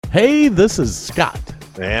Hey, this is Scott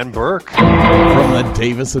and Burke from the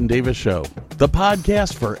Davis and Davis Show, the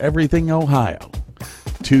podcast for everything Ohio.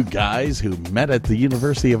 Two guys who met at the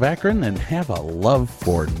University of Akron and have a love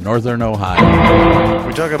for Northern Ohio.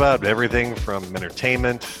 We talk about everything from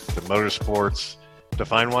entertainment to motorsports to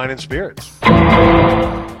fine wine and spirits.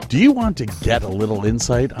 Do you want to get a little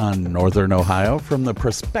insight on Northern Ohio from the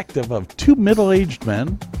perspective of two middle-aged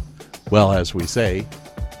men? Well, as we say,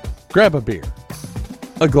 grab a beer,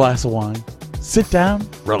 a glass of wine, sit down,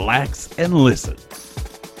 relax, and listen.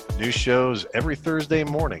 New shows every Thursday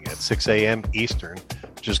morning at 6 a.m. Eastern.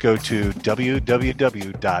 Just go to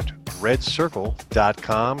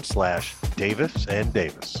www.redcircle.com/Davis and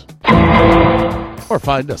Davis. Or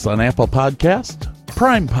find us on Apple Podcast,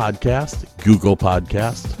 Prime Podcast, Google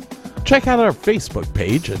Podcast. Check out our Facebook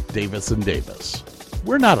page at Davis and Davis.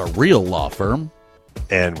 We're not a real law firm.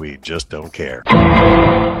 And we just don't care.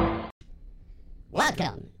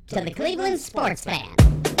 Welcome to the Cleveland Sports Fan.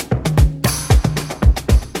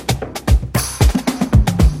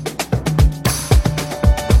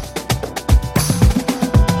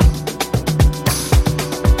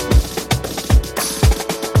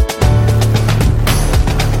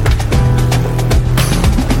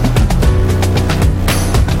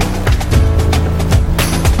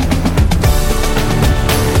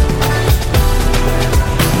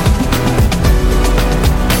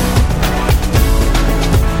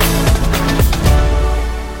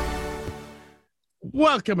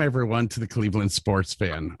 Welcome, everyone, to the Cleveland Sports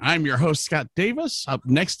Fan. I'm your host, Scott Davis. Up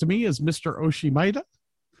next to me is Mr. Oshimaida.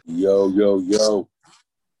 Yo, yo, yo.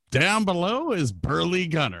 Down below is Burley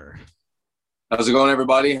Gunner. How's it going,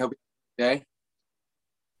 everybody? Hope you're okay.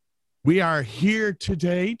 We are here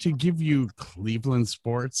today to give you Cleveland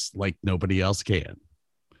sports like nobody else can.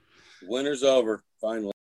 Winter's over,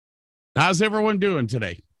 finally. How's everyone doing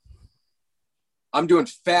today? I'm doing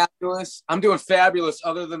fabulous.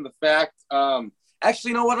 Other than the fact,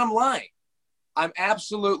 actually, you know what? I'm lying. I'm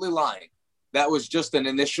absolutely lying. That was just an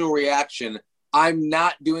initial reaction. I'm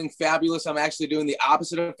not doing fabulous. I'm actually doing the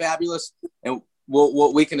opposite of fabulous, and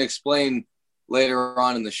what we can explain later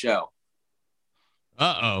on in the show.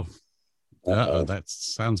 Uh-oh. That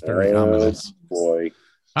sounds very ominous. Boy.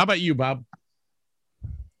 How about you, Bob?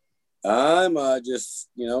 I'm just,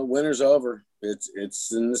 winter's over.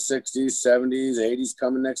 It's in the 60s, 70s, 80s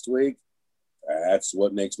coming next week. That's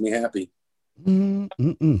what makes me happy.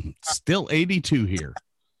 Still 82 here.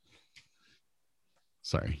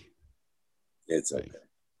 Sorry. It's okay.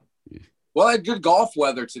 Well, I had good golf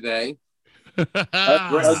weather today.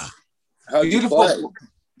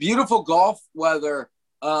 Beautiful golf weather.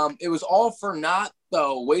 It was all for naught,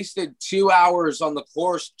 though. Wasted 2 hours on the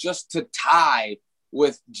course just to tie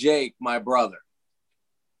with Jake, my brother.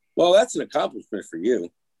 Well, that's an accomplishment for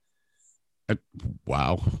you.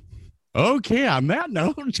 Wow. Okay, on that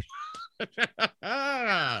note,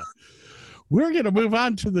 we're going to move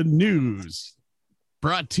on to the news.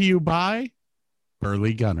 Brought to you by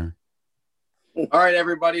Burley Gunner. All right,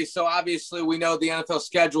 everybody. So obviously we know the NFL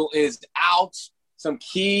schedule is out. Some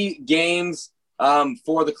key games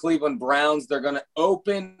for the Cleveland Browns. They're going to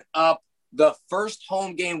open up. The first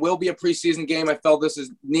home game will be a preseason game. I felt this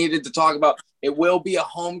is needed to talk about. It will be a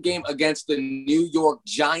home game against the New York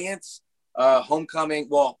Giants. Homecoming,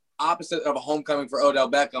 well, opposite of a homecoming for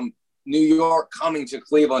Odell Beckham. New York coming to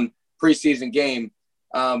Cleveland preseason game.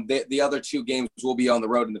 The other two games will be on the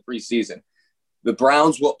road in the preseason. The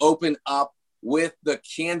Browns will open up with the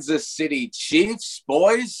Kansas City Chiefs.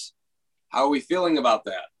 Boys, how are we feeling about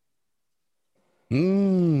that?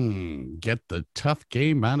 Get the tough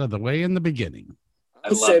game out of the way in the beginning.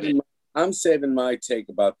 I'm saving my take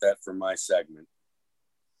about that for my segment.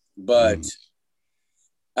 But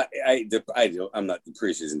I'm not, the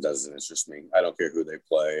preseason doesn't interest me. I don't care who they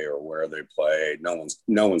play or where they play. No one's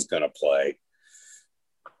going to play.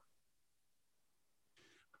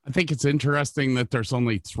 I think it's interesting that there's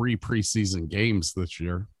only 3 preseason games this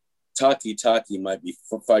year. Taki might be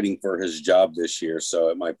fighting for his job this year, so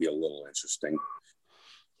it might be a little interesting.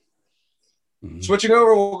 Switching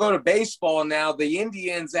over, we'll go to baseball now. The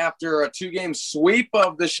Indians, after a 2-game sweep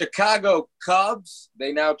of the Chicago Cubs,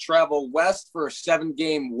 they now travel west for a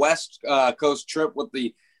 7-game West Coast trip with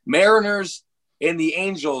the Mariners and the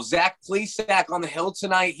Angels. Zach Plesac on the hill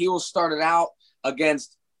tonight. He will start it out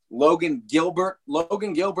against Logan Gilbert.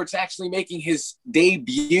 Logan Gilbert's actually making his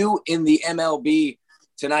debut in the MLB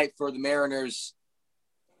tonight for the Mariners.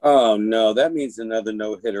 Oh, no. That means another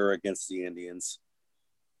no-hitter against the Indians.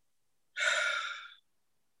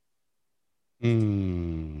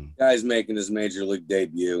 Guy's making his major league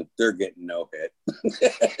debut. They're getting no hit.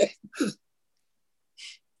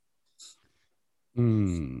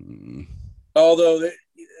 Although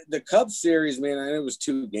the Cubs series, man, I know it was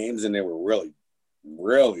 2 games and they were really,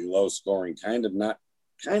 really low scoring, kind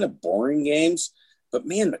of boring games. But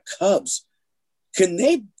man, the Cubs, can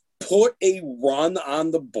they put a run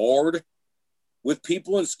on the board with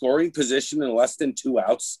people in scoring position in less than 2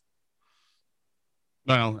 outs?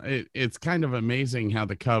 Well, it's kind of amazing how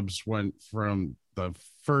the Cubs went from the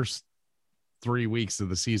first 3 weeks of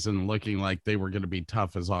the season looking like they were going to be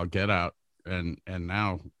tough as all get out, and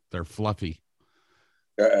now they're fluffy.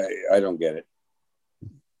 I don't get it.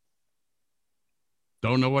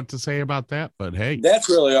 Don't know what to say about that, but hey, that's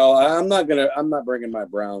really all. I'm not bringing my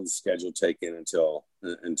Browns schedule taken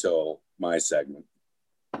until my segment.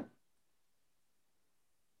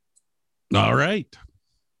 All right.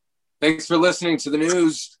 Thanks for listening to the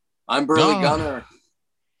news. I'm Burley Gunner.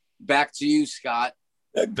 Back to you, Scott.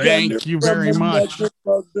 Thank you very much.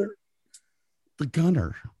 The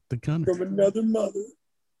Gunner from another mother.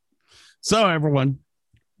 So everyone,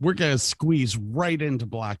 we're going to squeeze right into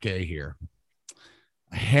Block A here.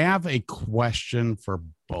 I have a question for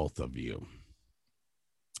both of you.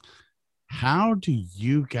 How do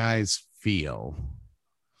you guys feel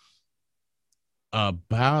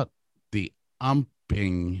about the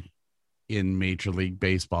umping in Major League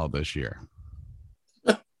Baseball this year?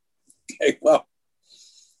 Okay, well,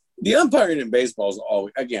 the umpiring in baseball is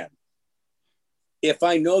always, again, if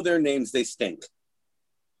I know their names, they stink.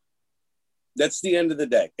 That's the end of the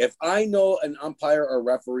day. If I know an umpire or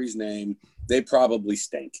referee's name, they probably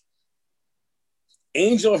stink.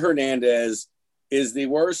 Angel Hernandez is the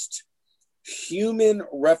worst human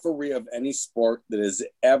referee of any sport that has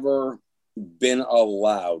ever been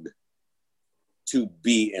allowed to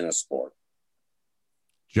be in a sport.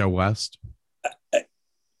 Joe West.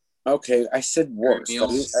 Okay, I said worst.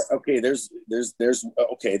 Okay, there's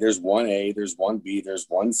 1A, there's 1B, there's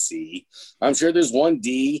 1C. I'm sure there's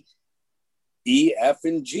 1D, E, F,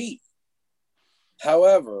 and G.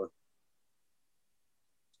 However,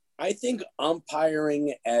 I think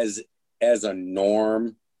umpiring as a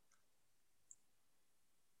norm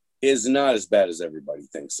is not as bad as everybody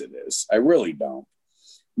thinks it is. I really don't.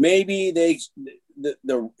 Maybe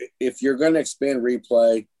if you're going to expand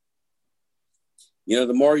replay,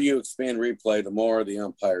 the more you expand replay, the more the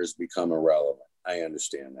umpires become irrelevant. I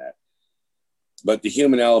understand that. But the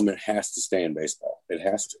human element has to stay in baseball. It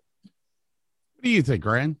has to. What do you think,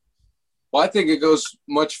 Ryan? Well, I think it goes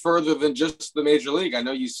much further than just the Major League. I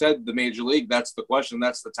know you said the Major League. That's the question.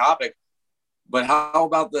 That's the topic. But how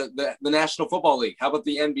about the National Football League? How about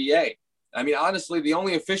the NBA? I mean, honestly, the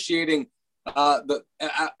only officiating out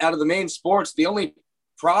of the main sports, the only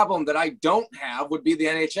problem that I don't have would be the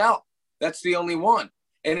NHL. That's the only one.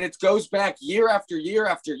 And it goes back year after year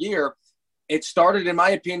after year. It started, in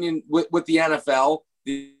my opinion, with the NFL.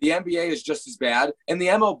 The NBA is just as bad. And the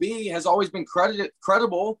MLB has always been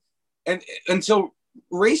credible and until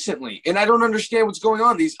recently. And I don't understand what's going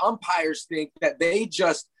on. These umpires think that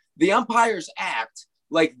the umpires act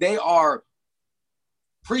like they are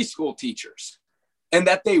preschool teachers and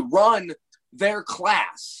that they run their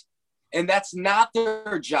class. And that's not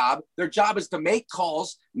their job. Their job is to make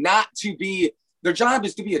calls, their job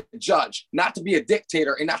is to be a judge, not to be a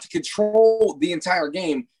dictator and not to control the entire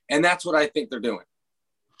game. And that's what I think they're doing.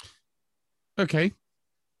 Okay.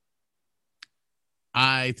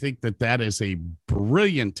 I think that is a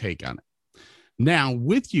brilliant take on it. Now,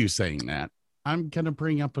 with you saying that, I'm going to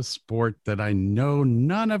bring up a sport that I know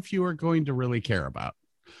none of you are going to really care about.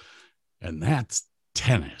 And that's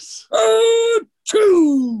tennis.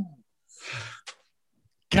 Two.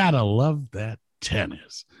 Gotta love that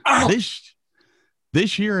tennis.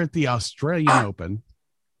 This year at the Australian Open,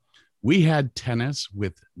 we had tennis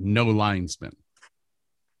with no linesmen.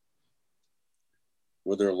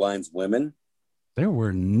 Were there lineswomen? There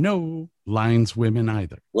were no lineswomen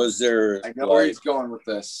either. Was there? I know where he's going with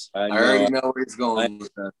this. I already know where he's going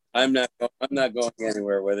with this. I'm not going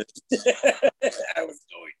anywhere with it. I was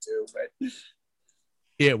going to, but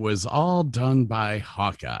it was all done by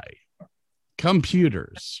Hawkeye.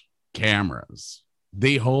 Computers, cameras,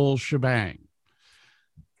 the whole shebang.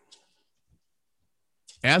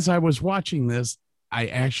 As I was watching this, I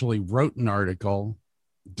actually wrote an article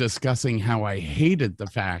discussing how I hated the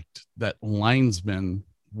fact that linesmen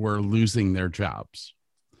were losing their jobs.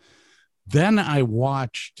 Then I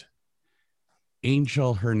watched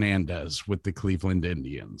Angel Hernandez with the Cleveland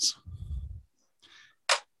Indians.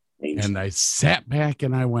 And I sat back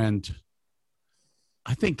and I went,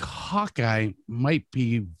 I think Hawkeye might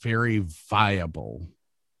be very viable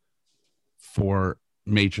for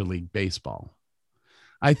Major League Baseball.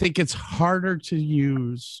 I think it's harder to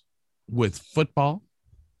use with football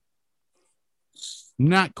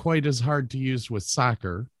not quite as hard to use with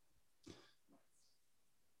soccer,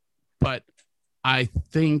 but I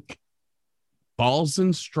think balls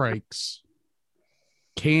and strikes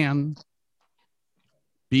can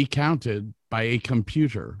be counted by a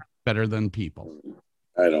computer better than people.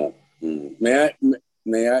 I don't. May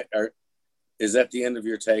I, is that the end of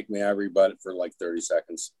your take? May I rebut it for like 30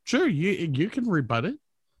 seconds? Sure, you can rebut it.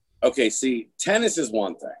 Okay, see, tennis is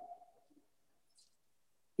one thing.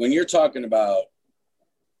 When you're talking about,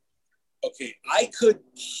 okay, I could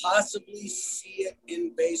possibly see it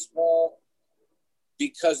in baseball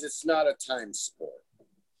because it's not a time sport.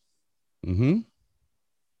 Mm-hmm.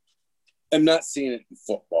 I'm not seeing it in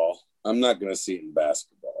football. I'm not going to see it in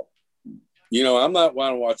basketball. You know, I'm not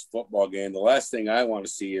want to watch a football game. The last thing I want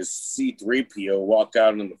to see is C-3PO walk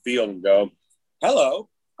out on the field and go, "Hello,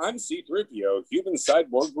 I'm C-3PO, Human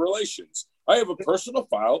Cyborg Relations. I have a personal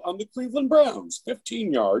file on the Cleveland Browns,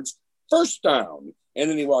 15 yards, first down." And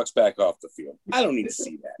then he walks back off the field. I don't need to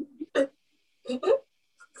see that.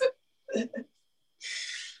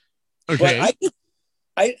 Okay. But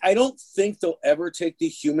I don't think they'll ever take the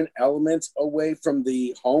human element away from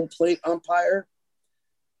the home plate umpire.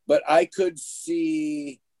 But I could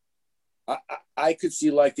see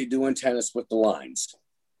like they do in tennis with the lines.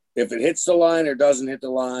 If it hits the line or doesn't hit the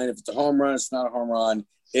line, if it's a home run, it's not a home run,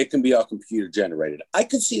 it can be all computer generated. I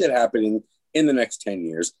could see that happening in the next 10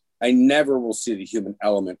 years. I never will see the human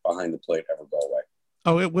element behind the plate ever go away.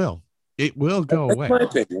 Oh, it will. It will go That's away. my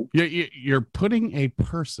opinion. You're putting a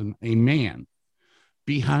person, a man,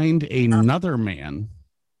 behind another man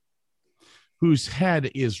whose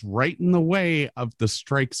head is right in the way of the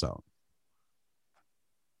strike zone.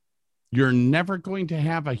 You're never going to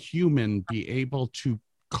have a human be able to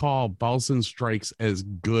call balls and strikes as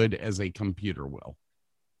good as a computer will.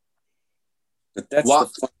 But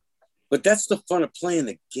that's the fun of playing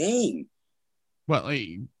the game. Well,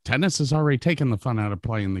 tennis has already taken the fun out of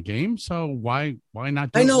playing the game, so why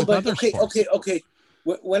not do I know, it with but other sports? okay.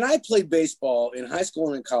 When I played baseball in high school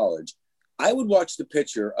and in college, I would watch the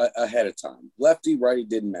pitcher ahead of time. Lefty, righty,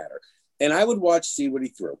 didn't matter. And I would see what he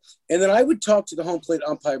threw. And then I would talk to the home plate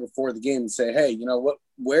umpire before the game and say, "Hey, you know what?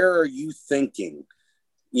 Where are you thinking?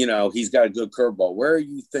 You know, he's got a good curveball. Where are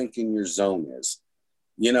you thinking your zone is?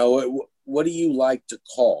 You know, what do you like to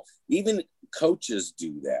call?" Even coaches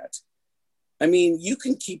do that. I mean, you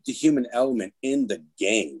can keep the human element in the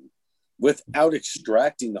game without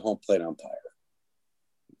extracting the home plate umpire.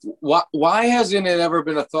 Why hasn't it ever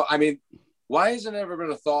been a thought? I mean, why hasn't it ever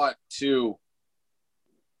been a thought to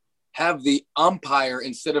have the umpire,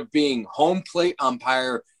 instead of being home plate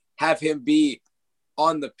umpire, have him be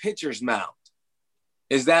on the pitcher's mound?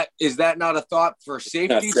 Is that not a thought for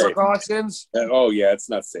safety precautions? Oh yeah, it's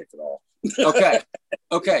not safe at all.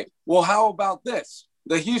 Okay. Well, how about this?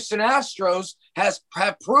 The Houston Astros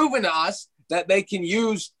have proven to us that they can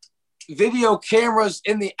use video cameras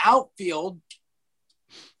in the outfield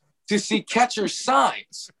to see catcher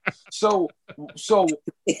signs. So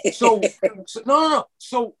no.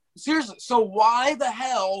 So seriously, so why the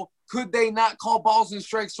hell could they not call balls and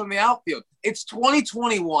strikes from the outfield? It's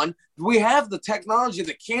 2021. We have the technology,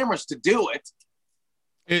 the cameras to do it.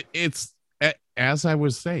 It's as I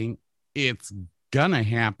was saying, it's gonna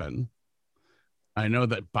happen. I know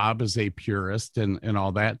that Bob is a purist and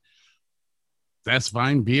all that. That's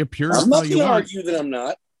fine. Be a purist. I'm not going to argue that I'm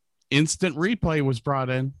not. Instant replay was brought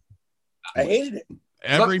in. I hated it.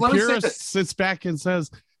 Every purist sits back and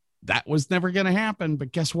says that was never going to happen.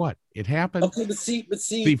 But guess what? It happened. Okay, but see.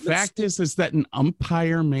 The fact is that an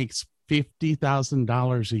umpire makes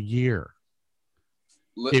 $50,000 a year.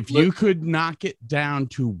 If you could knock it down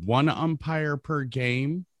to one umpire per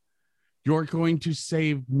game, you're going to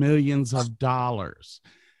save millions of dollars.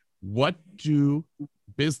 What do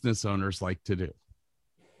business owners like to do?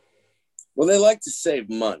 Well, they like to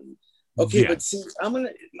save money. Okay, yes. But see, I'm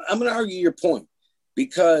gonna argue your point,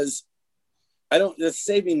 because the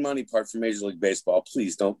saving money part for Major League Baseball,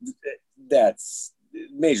 please don't. That's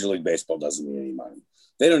Major League Baseball doesn't need any money.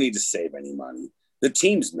 They don't need to save any money. The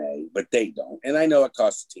teams may, but they don't. And I know it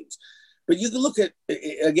costs the teams. But you can look at,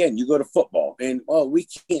 again, you go to football and, we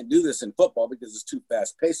can't do this in football because it's too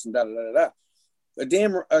fast paced and da-da-da-da-da.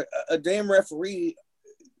 A damn referee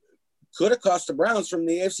could have cost the Browns from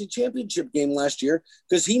the AFC Championship game last year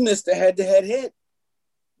because he missed a head-to-head hit.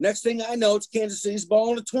 Next thing I know, it's Kansas City's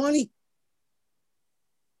ball on a 20.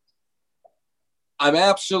 I'm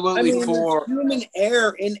absolutely for human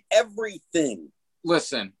error in everything.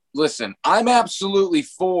 Listen, I'm absolutely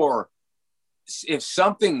for, if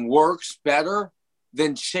something works better,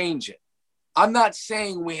 then change it. I'm not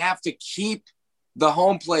saying we have to keep the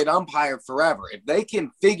home plate umpire forever. If they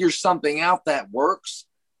can figure something out that works,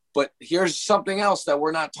 but here's something else that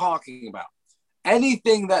we're not talking about.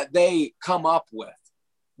 Anything that they come up with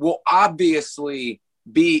will obviously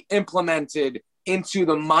be implemented into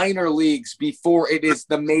the minor leagues before it is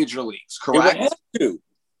the major leagues, correct? It would have to.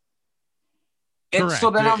 And Correct.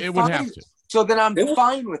 so then It would have to. So then I'm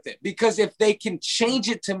fine with it, because if they can change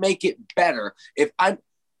it to make it better, I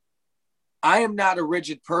am not a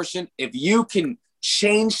rigid person. If you can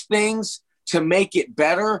change things to make it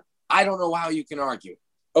better, I don't know how you can argue.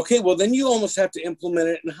 Okay, well, then you almost have to implement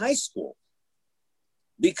it in high school,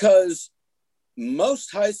 because no,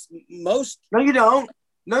 you don't.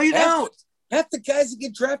 No, you don't. Half the guys that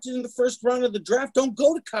get drafted in the first round of the draft don't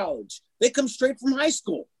go to college. They come straight from high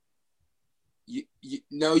school.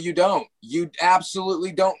 No, you don't. You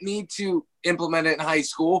absolutely don't need to implement it in high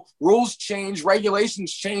school. Rules change,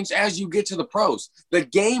 regulations change as you get to the pros. The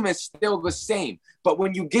game is still the same, but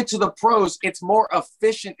when you get to the pros, it's more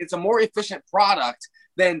efficient. It's a more efficient product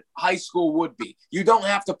than high school would be. You don't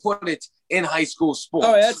have to put it in high school sports.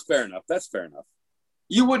 Oh, that's fair enough. That's fair enough.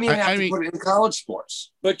 You wouldn't even have to put it in college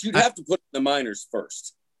sports. But you'd have to put it in the minors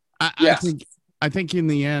first. I think in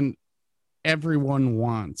the end, everyone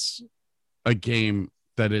wants a game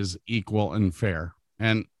that is equal and fair,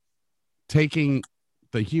 and taking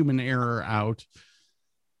the human error out,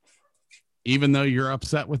 even though you're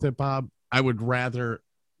upset with it, Bob, I would rather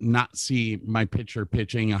not see my pitcher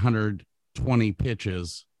pitching 120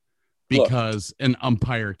 pitches because an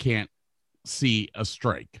umpire can't see a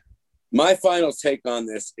strike. My final take on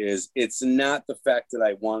this is it's not the fact that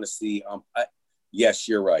I want to see. Yes,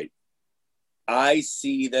 you're right. I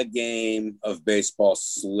see the game of baseball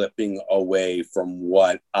slipping away from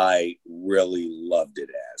what I really loved it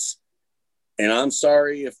as. And I'm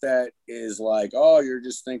sorry if that is like, oh, you're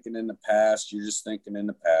just thinking in the past. You're just thinking in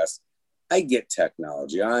the past. I get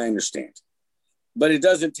technology. I understand. But it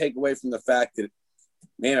doesn't take away from the fact that,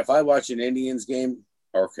 man, if I watch an Indians game,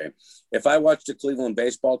 okay, if I watch the Cleveland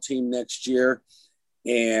baseball team next year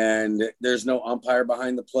and there's no umpire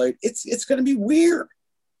behind the plate, it's going to be weird.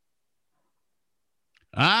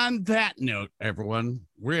 On that note, everyone,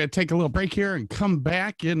 we're going to take a little break here and come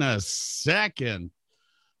back in a second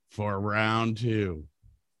for round two.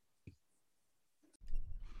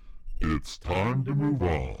 It's time to move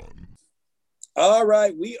on. All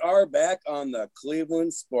right, we are back on the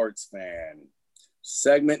Cleveland Sports Fan.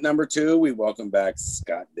 Segment number 2, we welcome back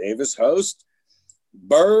Scott Davis, host.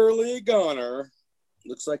 Burley Gunner.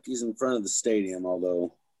 Looks like he's in front of the stadium,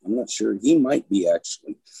 although I'm not sure. He might be,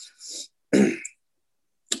 actually.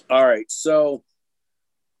 All right, so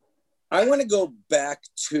I want to go back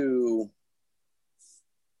to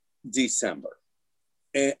December.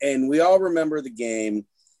 And we all remember the game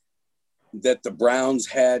that the Browns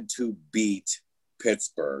had to beat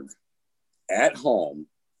Pittsburgh at home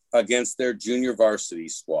against their junior varsity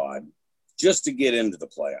squad just to get into the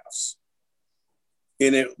playoffs.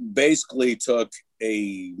 And it basically took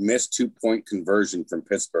a missed 2-point conversion from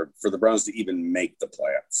Pittsburgh for the Browns to even make the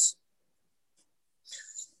playoffs.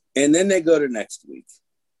 And then they go to next week.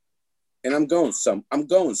 And I'm going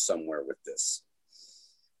somewhere with this.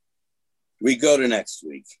 We go to next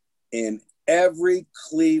week, and every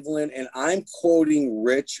Cleveland, and I'm quoting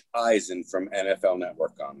Rich Eisen from NFL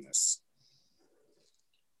Network on this.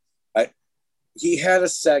 He had a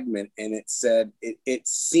segment, and it said it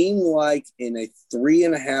seemed like in a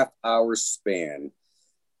 3.5-hour span,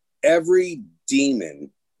 every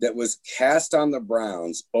demon that was cast on the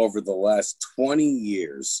Browns over the last 20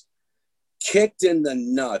 years kicked in the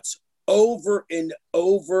nuts over and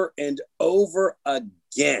over and over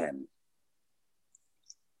again,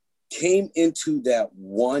 came into that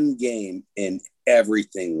one game and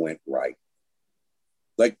everything went right.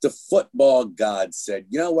 Like the football god said,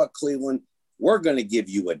 you know what, Cleveland, we're going to give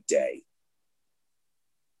you a day.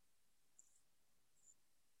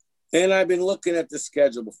 And I've been looking at the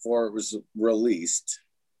schedule before it was released.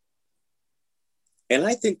 And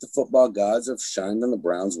I think the football gods have shined on the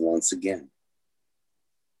Browns once again.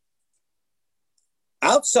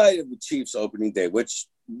 Outside of the Chiefs opening day, which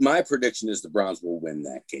my prediction is the Browns will win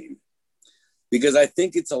that game, because I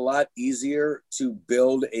think it's a lot easier to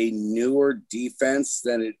build a newer defense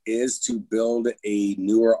than it is to build a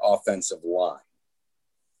newer offensive line.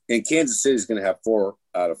 And Kansas City is going to have 4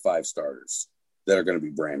 out of 5 starters that are going to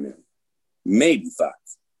be brand new, maybe 5.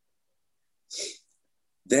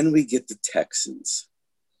 Then we get the Texans.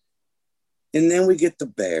 And then we get the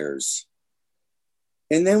Bears.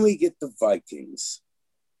 And then we get the Vikings.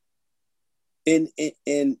 And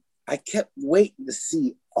I kept waiting to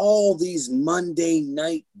see all these Monday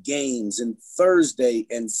night games and Thursday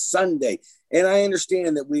and Sunday. And I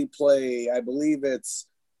understand that we play, I believe it's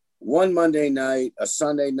one Monday night, a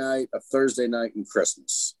Sunday night, a Thursday night, and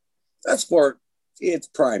Christmas. It's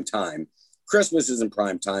prime time. Christmas isn't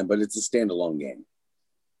prime time, but it's a standalone game.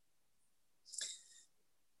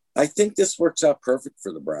 I think this works out perfect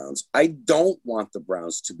for the Browns. I don't want the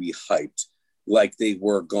Browns to be hyped like they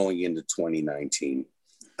were going into 2019.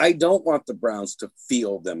 I don't want the Browns to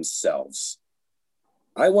feel themselves.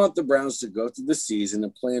 I want the Browns to go through the season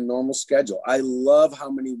and play a normal schedule. I love how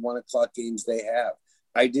many 1 o'clock games they have.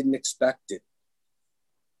 I didn't expect it.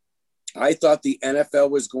 I thought the NFL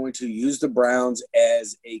was going to use the Browns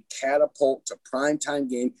as a catapult to primetime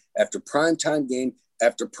game after primetime game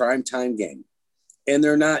after primetime game. And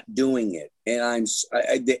they're not doing it. And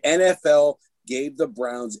the NFL gave the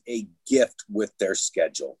Browns a gift with their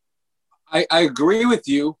schedule. I agree with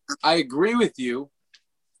you. I agree with you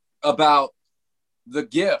about the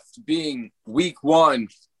gift being week 1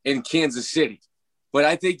 in Kansas City. But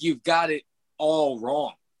I think you've got it all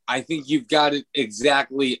wrong. I think you've got it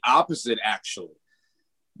exactly opposite, actually.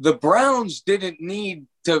 The Browns didn't need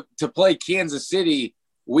to play Kansas City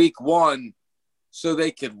week 1 so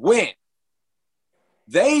they could win.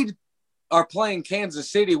 They are playing Kansas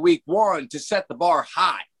City week 1 to set the bar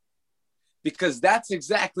high, because that's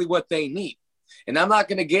exactly what they need. And I'm not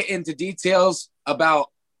going to get into details about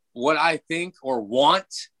what I think or want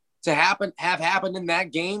to have happened in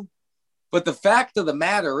that game. But the fact of the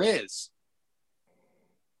matter is,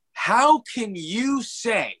 how can you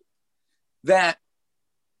say that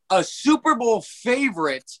a Super Bowl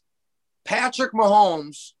favorite, Patrick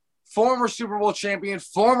Mahomes, former Super Bowl champion,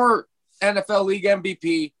 former NFL League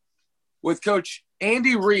MVP, with Coach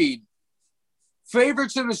Andy Reid,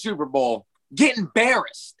 favorites in the Super Bowl, get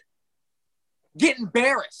embarrassed?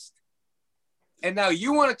 And now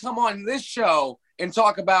you want to come on this show and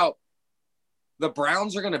talk about the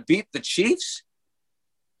Browns are going to beat the Chiefs?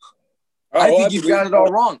 I think you've got it all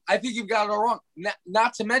wrong.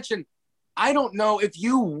 Not to mention, I don't know if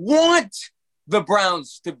you want the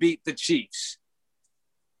Browns to beat the Chiefs.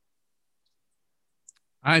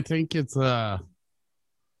 I think it's I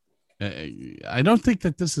don't think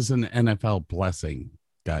that this is an NFL blessing,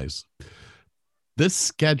 guys. This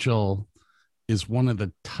schedule is one of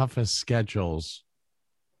the toughest schedules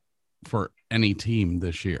for any team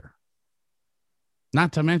this year.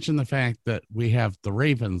 Not to mention the fact that we have the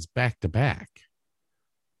Ravens back to back.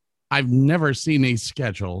 I've never seen a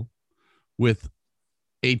schedule with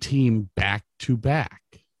a team back to back.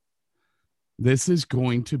 This is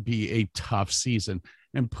going to be a tough season,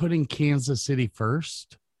 and putting Kansas City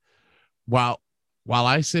first, while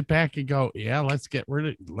I sit back and go, yeah, let's get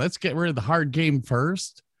rid of the hard game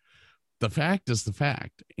first. The fact is the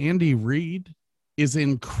fact. Andy Reid is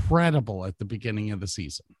incredible at the beginning of the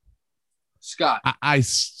season. Scott, I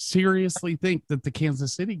seriously think that the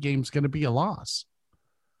Kansas City game is going to be a loss.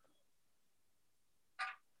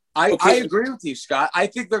 I agree with you, Scott. I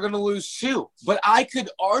think they're going to lose too. But I could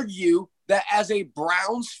argue that as a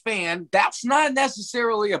Browns fan, that's not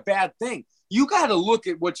necessarily a bad thing. You got to look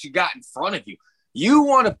at what you got in front of you.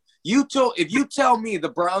 If you tell me the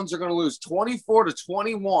Browns are going to lose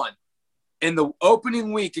 24-21 in the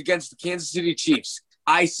opening week against the Kansas City Chiefs,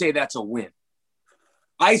 I say that's a win.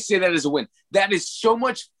 I say that is a win. That is so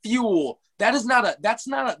much fuel. That's not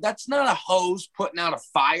a hose putting out a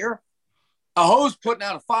fire. A hose putting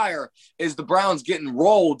out a fire is the Browns getting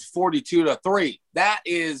rolled 42-3. That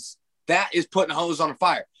is putting a hose on a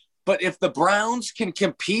fire. But if the Browns can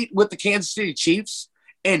compete with the Kansas City Chiefs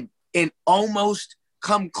and almost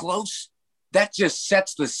come close, that just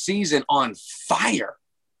sets the season on fire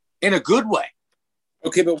in a good way.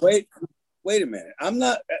 Okay, but wait a minute.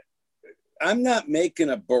 I'm not making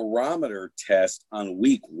a barometer test on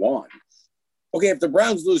week 1. Okay, if the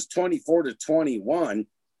Browns lose 24-21,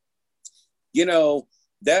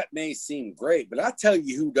 that may seem great, but I'll tell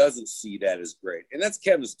you who doesn't see that as great, and that's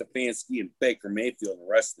Kevin Stefanski and Baker Mayfield and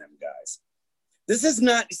the rest of them guys. This is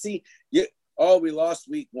not, we lost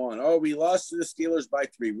week 1. Oh, we lost to the Steelers by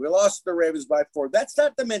 3. We lost to the Ravens by 4. That's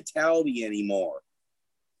not the mentality anymore.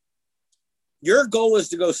 Your goal is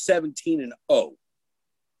to go 17-0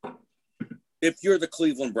 if you're the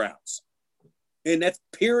Cleveland Browns. And that's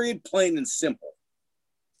period, plain and simple.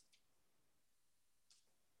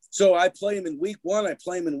 So I play him in week 1. I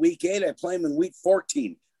play him in week 8. I play him in week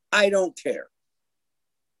 14. I don't care.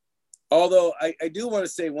 Although I do want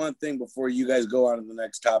to say one thing before you guys go on to the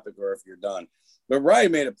next topic, or if you're done. But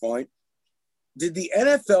Ryan made a point. Did the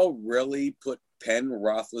NFL really put Ben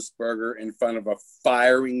Roethlisberger in front of a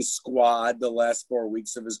firing squad the last 4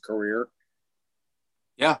 weeks of his career?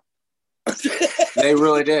 Yeah, they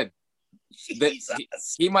really did.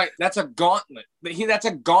 Jesus. He might. That's a gauntlet. That's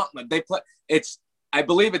a gauntlet. They play. I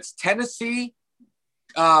believe it's Tennessee.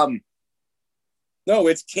 No,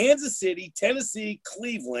 it's Kansas City, Tennessee,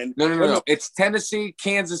 Cleveland. No. It's Tennessee,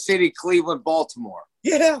 Kansas City, Cleveland, Baltimore.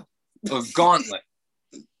 Yeah. A gauntlet.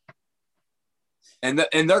 And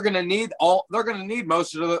they're going to need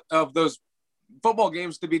most of those football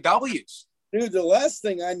games to be W's. Dude, the last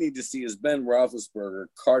thing I need to see is Ben Roethlisberger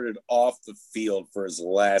carted off the field for his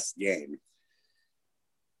last game.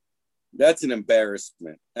 That's an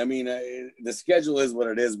embarrassment. I mean, the schedule is what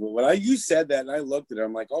it is, but when you said that and I looked at it,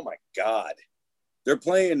 I'm like, oh my God. They're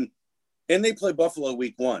playing, and they play Buffalo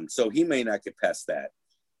week 1, so he may not get past that.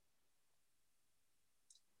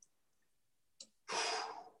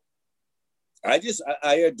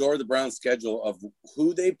 I adore the Browns schedule of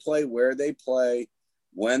who they play, where they play,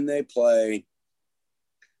 when they play.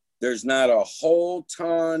 There's not a whole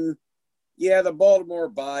ton. Yeah, the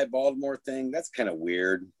Baltimore thing, that's kind of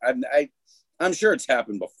weird. I'm sure it's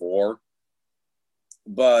happened before.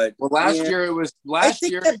 But last year it was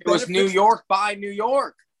New York by New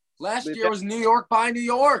York. Last year was New York by New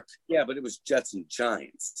York. Yeah, but it was Jets and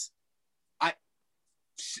Giants.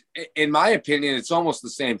 In my opinion, it's almost the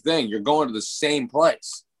same thing. You're going to the same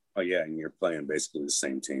place. Oh yeah, and you're playing basically the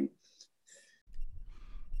same team.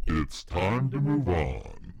 It's time to move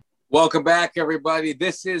on. Welcome back, everybody.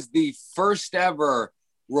 This is the first ever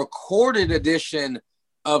recorded edition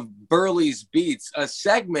of Burley's Beats, a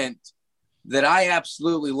segment that I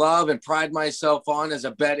absolutely love and pride myself on as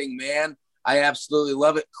a betting man. I absolutely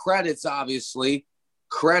love it. Credits, obviously.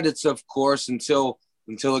 Credits, of course, until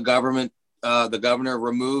the governor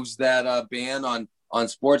removes that ban on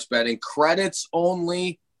sports betting. Credits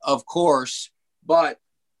only, of course. But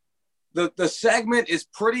the segment is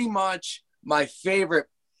pretty much my favorite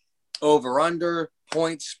over-under,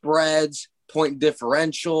 point spreads, point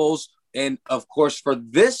differentials. And, of course, for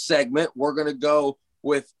this segment, we're going to go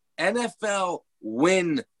with NFL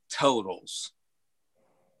win totals.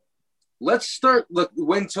 Let's start the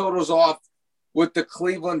win totals off with the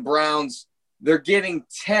Cleveland Browns. They're getting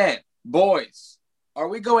 10. Boys, are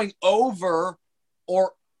we going over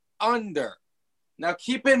or under? Now,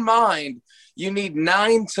 keep in mind, you need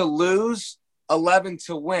 9 to lose, 11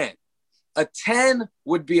 to win. A 10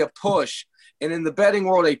 would be a push. And in the betting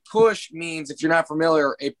world, a push means, if you're not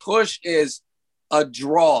familiar, a push is a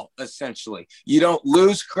draw, essentially. You don't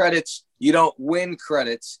lose credits. You don't win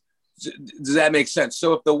credits. Does that make sense?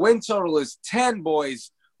 So if the win total is 10,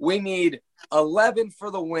 boys, we need 11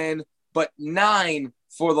 for the win, but 9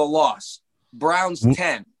 for the loss. Browns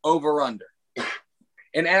 10, over under.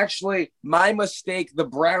 And actually, my mistake, the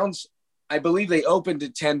Browns, I believe they opened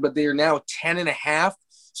at 10, but they are now 10.5.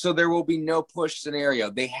 So there will be no push scenario.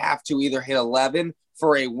 They have to either hit 11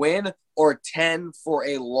 for a win or 10 for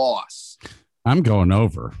a loss. I'm going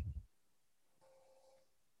over.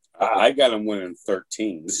 I got them winning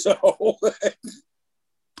 13. So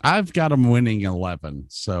I've got them winning 11.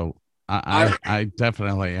 So I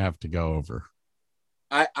definitely have to go over.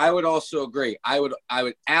 I would also agree. I would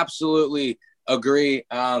absolutely agree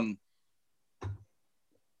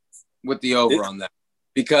with the over on that,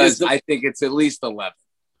 because I think it's at least 11.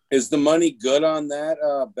 Is the money good on that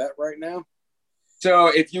bet right now? So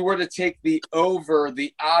if you were to take the over,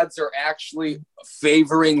 the odds are actually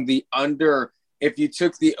favoring the under. If you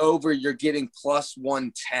took the over, you're getting plus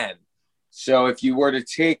 110. So if you were to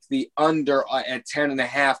take the under at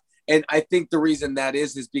 10.5, and I think the reason that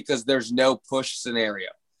is because there's no push scenario.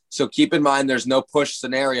 So keep in mind, there's no push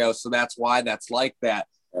scenario. So that's why that's like that.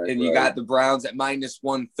 Right, and you got the Browns at minus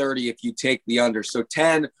 130 if you take the under. So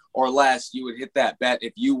 10 or less, you would hit that bet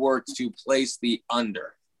if you were to place the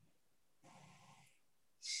under.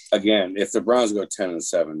 Again, if the Browns go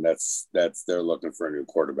 10-7, that's they're looking for a new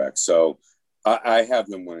quarterback. So I have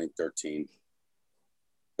them winning 13.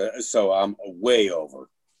 So I'm way over.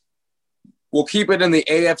 We'll keep it in the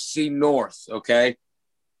AFC North, okay?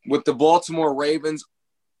 With the Baltimore Ravens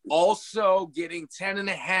also getting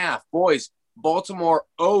 10.5. Boys, Baltimore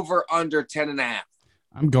over under 10.5.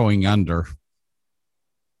 I'm going under.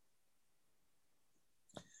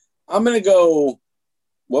 I'm going to go,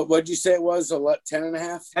 what'd you say it was,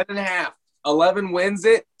 10.5? 10.5. 11 wins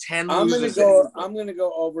it, 10 loses it. I'm going to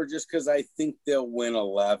go over just because I think they'll win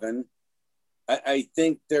 11. I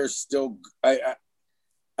think there's still –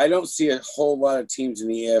 I don't see a whole lot of teams in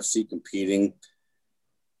the AFC competing.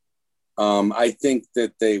 I think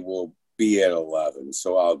that they will be at 11,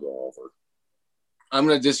 so I'll go over. I'm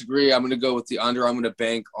going to disagree. I'm going to go with the under. I'm going to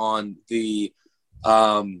bank on the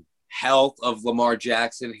health of Lamar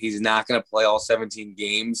Jackson. He's not going to play all 17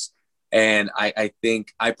 games. And I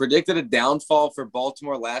think I predicted a downfall for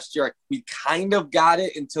Baltimore last year. We kind of got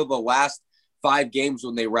it until the last 5 games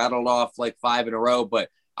when they rattled off like 5 in a row. But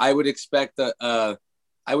I would expect the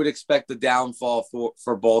downfall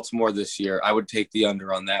for Baltimore this year. I would take the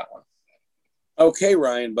under on that one. Okay,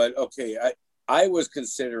 Ryan, but okay, I was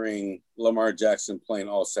considering Lamar Jackson playing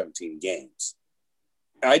all 17 games.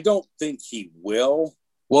 I don't think he will.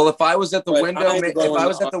 Well, if I was at the But window, I'm if going I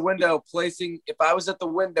was at the window placing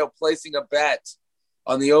a bet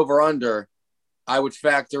on the over under, I would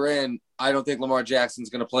factor in. I don't think Lamar Jackson's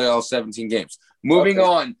going to play all 17 games. Moving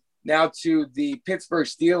on now to the Pittsburgh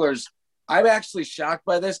Steelers. I'm actually shocked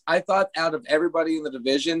by this. I thought out of everybody in the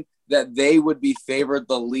division that they would be favored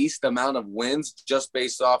the least amount of wins just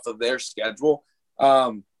based off of their schedule.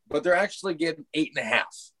 But they're actually getting 8.5.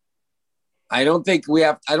 I don't think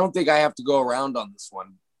I have to go around on this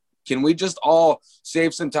one. Can we just all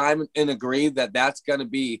save some time and agree that that's going to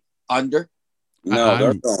be under? No,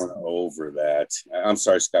 they're going over that. I'm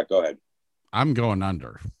sorry, Scott. Go ahead. I'm going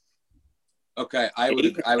under. Okay, I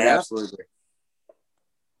would absolutely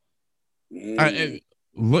agree.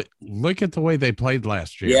 Look at the way they played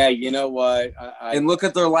last year. Yeah, you know what? And look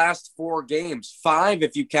at their last 4 games. 5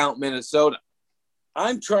 if you count Minnesota.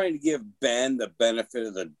 I'm trying to give Ben the benefit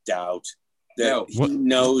of the doubt that he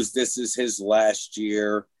knows this is his last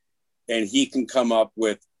year and he can come up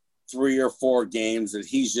with 3 or 4 games that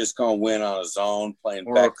he's just going to win on his own playing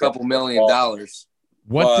or a couple $1 million.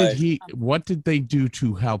 What did they do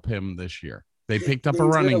to help him this year? They picked up a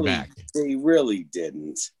running back. They really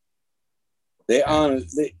didn't.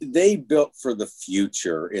 They built for the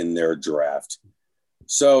future in their draft.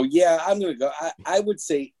 So yeah, I'm going to go. I would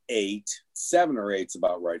say 8, 7 or 8's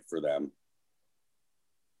about right for them.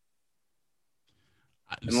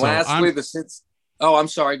 And lastly, I'm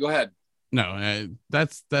sorry. Go ahead. No,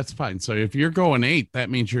 that's fine. So if you're going 8, that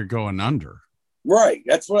means you're going under. Right.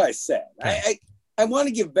 That's what I said. Okay. I want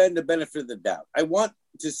to give Ben the benefit of the doubt. I want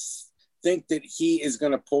to think that he is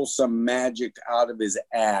going to pull some magic out of his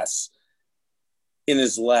ass in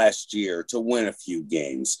his last year to win a few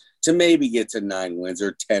games, to maybe get to 9 wins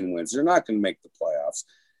or 10 wins. They're not going to make the playoffs.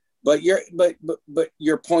 But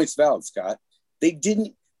your point's valid, Scott.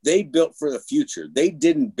 They built for the future. They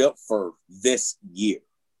didn't build for this year.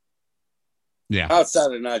 Yeah.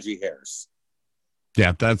 Outside of Najee Harris.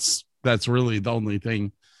 Yeah, that's really the only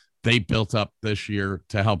thing they built up this year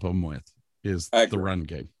to help them with is the run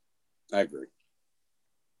game. I agree.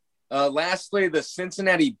 Lastly, the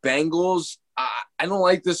Cincinnati Bengals. I don't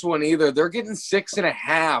like this one either. They're getting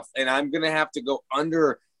 6.5, and I'm going to have to go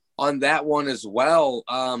under on that one as well.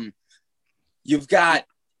 You've got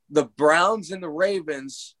the Browns and the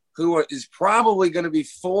Ravens, who is probably going to be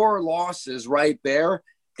 4 losses right there.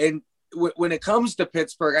 And when it comes to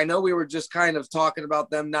Pittsburgh, I know we were just kind of talking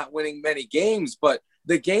about them not winning many games, but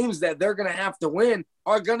the games that they're going to have to win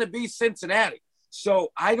are going to be Cincinnati.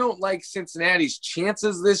 So I don't like Cincinnati's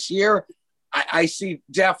chances this year. I see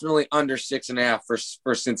definitely under 6.5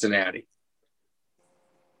 for Cincinnati.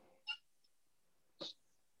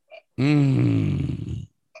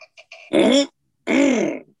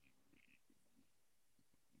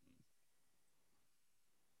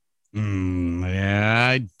 Yeah,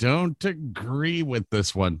 I don't agree with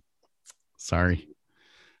this one. Sorry.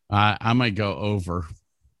 I might go over.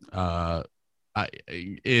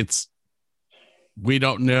 We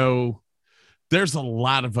don't know. There's a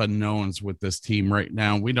lot of unknowns with this team right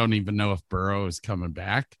now. We don't even know if Burrow is coming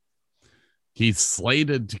back. He's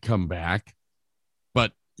slated to come back,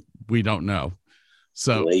 but we don't know.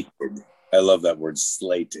 So slated. I love that word,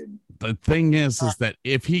 slated. The thing is that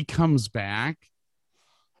if he comes back,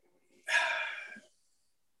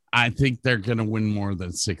 I think they're going to win more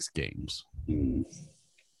than 6 games.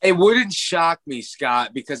 It wouldn't shock me,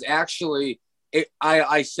 Scott, because actually,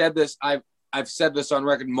 I said this. I've said this on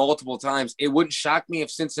record multiple times. It wouldn't shock me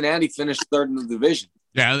if Cincinnati finished 3rd in the division.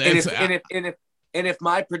 Yeah, and if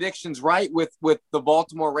my prediction's right with the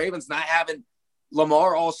Baltimore Ravens not having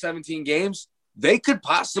Lamar all 17 games, they could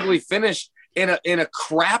possibly finish in a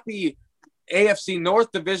crappy AFC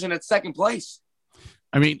North division at 2nd place.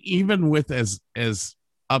 I mean, even with as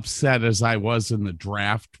upset as I was in the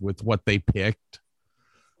draft with what they picked,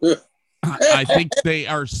 I think they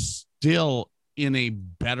are still in a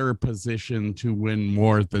better position to win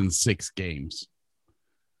more than 6 games.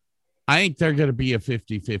 I think they're going to be a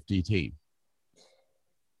 50-50 team.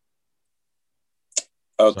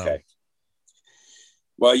 Okay. So.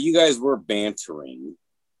 Well, you guys were bantering,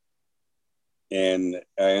 and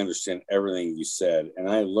I understand everything you said, and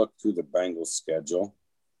I looked through the Bengals schedule.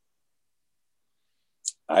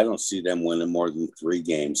 I don't see them winning more than 3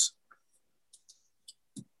 games.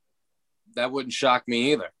 That wouldn't shock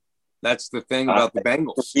me either. That's the thing about the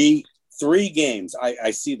Bengals. Three games.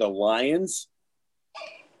 I see the Lions,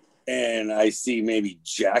 and I see maybe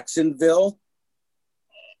Jacksonville,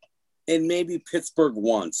 and maybe Pittsburgh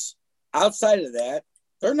once. Outside of that,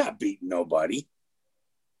 they're not beating nobody.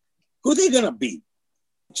 Who are they going to beat?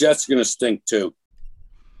 Jets are going to stink too.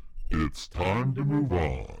 It's time to move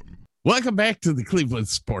on. Welcome back to the Cleveland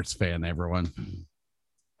Sports Fan, everyone.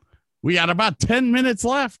 We got about 10 minutes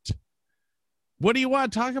left. What do you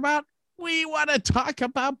want to talk about? We want to talk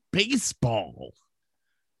about baseball.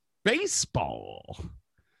 Baseball.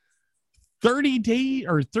 30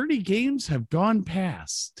 games have gone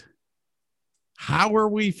past. How are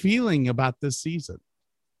we feeling about this season?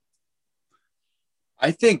 I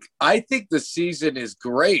think the season is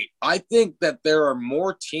great. I think that there are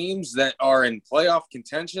more teams that are in playoff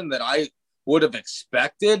contention that I would have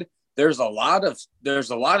expected. There's a lot of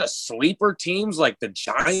sleeper teams like the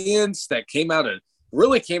Giants that came out of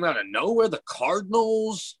nowhere. The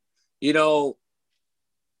Cardinals,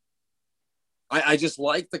 I just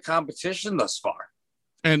like the competition thus far.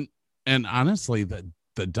 And honestly, the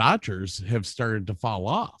Dodgers have started to fall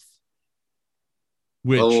off.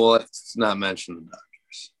 Let's not mention the Dodgers.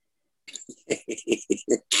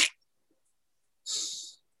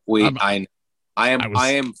 I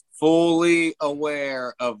am fully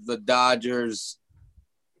aware of the Dodgers.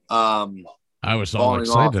 I was all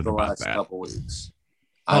excited the about last that. Couple weeks.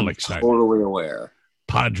 I'm excited. Totally aware.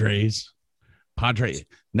 Padres.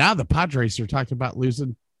 Now the Padres are talking about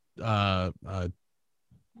losing. They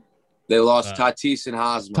lost Tatis and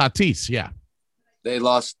Hosmer. Tatis, yeah. They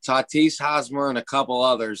lost Tatis, Hosmer, and a couple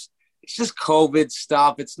others. It's just COVID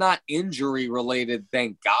stuff. It's not injury related,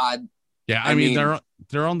 thank God. Yeah, I mean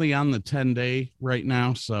they're only on the 10-day right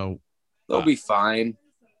now, so they'll be fine.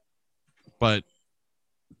 But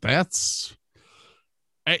this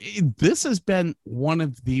has been one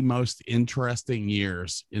of the most interesting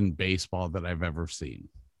years in baseball that I've ever seen.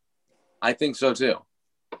 I think so too.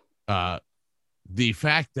 The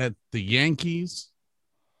fact that the Yankees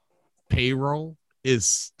payroll is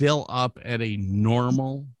still up at a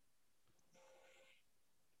normal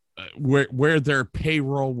where their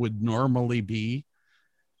payroll would normally be,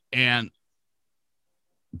 and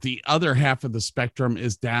the other half of the spectrum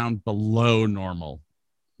is down below normal.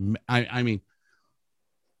 I mean,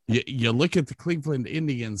 you look at the Cleveland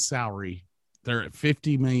Indians salary, they're at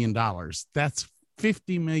 $50 million. That's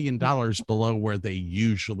 $50 million below where they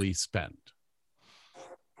usually spend.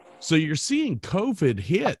 So you're seeing COVID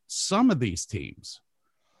hit some of these teams.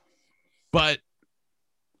 But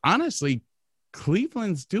honestly,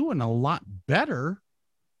 Cleveland's doing a lot better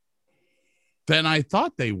than I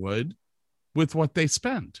thought they would with what they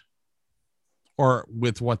spend or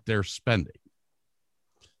with what they're spending.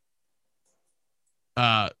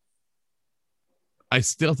 I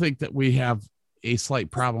still think that we have a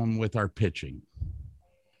slight problem with our pitching.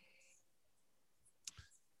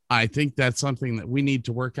 I think that's something that we need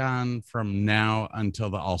to work on from now until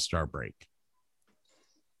the All-Star break,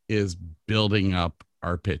 is building up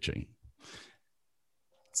our pitching.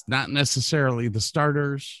 It's not necessarily the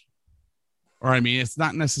starters, it's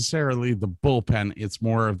not necessarily the bullpen. It's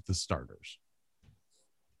more of the starters.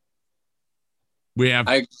 We have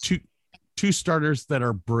two starters that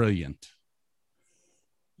are brilliant.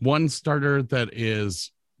 One starter that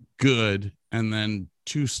is good, and then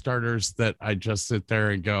two starters that I just sit there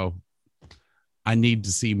and go, I need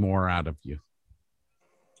to see more out of you.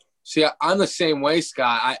 See, I'm the same way,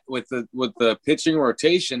 Scott. With the pitching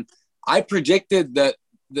rotation, I predicted that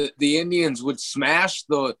the Indians would smash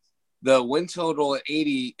the win total at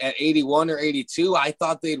 81 or 82. I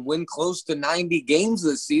thought they'd win close to 90 games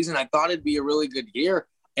this season. I thought it'd be a really good year,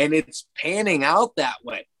 and it's panning out that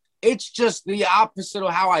way. It's just the opposite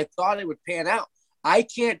of how I thought it would pan out. I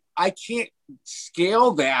can't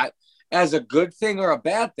scale that as a good thing or a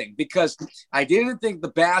bad thing, because I didn't think the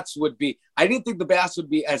bats would be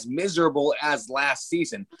as miserable as last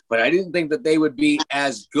season, but I didn't think that they would be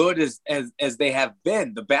as good as they have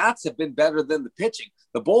been. The bats have been better than the pitching.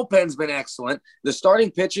 The bullpen's been excellent. The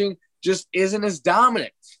starting pitching just isn't as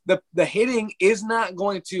dominant. The hitting is not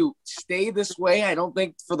going to stay this way, I don't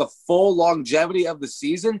think, for the full longevity of the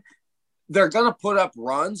season. They're going to put up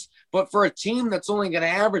runs, but for a team that's only going to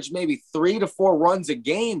average maybe 3 to 4 runs a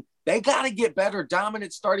game, they got to get better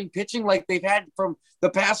dominant starting pitching like they've had from the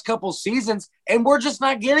past couple seasons, and we're just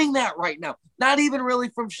not getting that right now. Not even really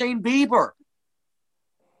from Shane Bieber.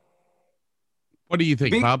 What do you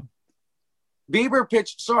think, Bob? Bieber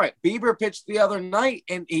pitched the other night,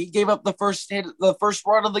 and he gave up the first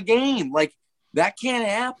run of the game. Like, that can't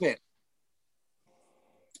happen.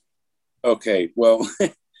 Okay, well,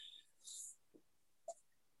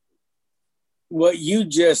 What you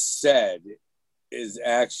just said is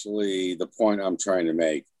actually the point I'm trying to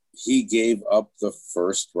make. He gave up the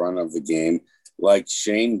first run of the game like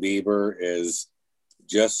Shane Bieber is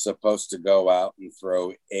just supposed to go out and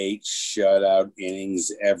throw 8 shutout innings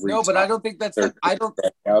every time. No, but I don't think that's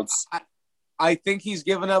I think he's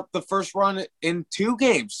given up the first run in 2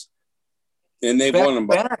 games. And they've won them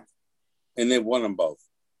both. And they've won them both.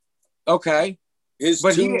 Okay. His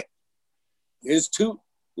two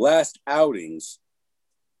last outings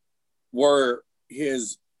were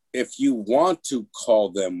his, if you want to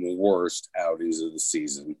call them, worst outings of the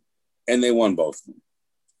season, and they won both of them.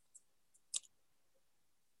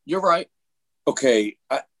 You're right. Okay,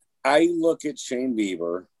 I look at Shane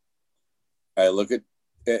Bieber. I look at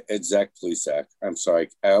Zach Plesac. I'm sorry.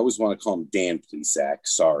 I always want to call him Dan Plesac.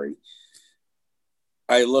 Sorry.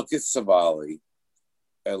 I look at Savali.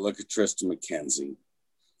 I look at Tristan McKenzie.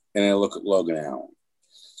 And I look at Logan Allen.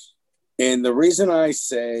 And the reason I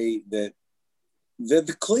say that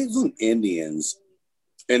the Cleveland Indians,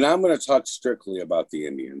 and I'm going to talk strictly about the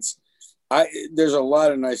Indians. There's a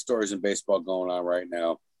lot of nice stories in baseball going on right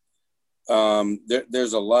now.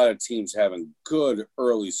 There's a lot of teams having good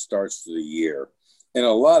early starts to the year and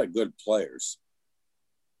a lot of good players.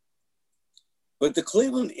 But the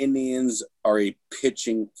Cleveland Indians are a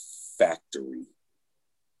pitching factory.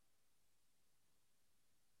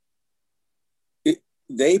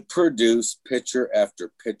 They produce pitcher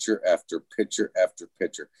after pitcher after pitcher after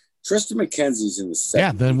pitcher. Tristan McKenzie's in the second.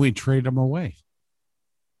 Yeah, then we trade him away.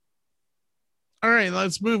 All right,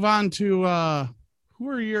 let's move on to who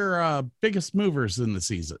are your biggest movers in the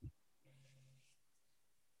season?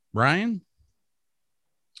 Ryan?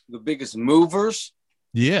 The biggest movers?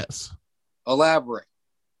 Yes. Elaborate.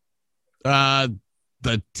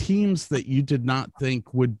 The teams that you did not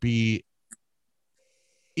think would be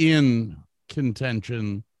in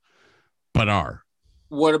contention, but are.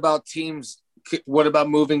 What about teams? What about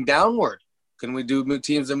moving downward? Can we do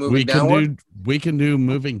teams that moving downward? We can do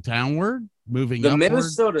moving downward, moving the upward.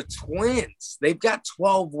 Minnesota Twins. They've got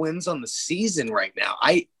 12 wins on the season right now.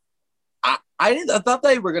 I thought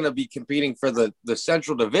they were going to be competing for the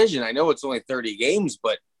Central Division. I know it's only 30 games,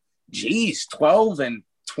 but geez, 12 and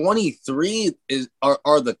 23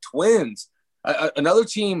 are the Twins. Another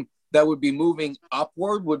team that would be moving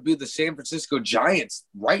upward would be the San Francisco Giants.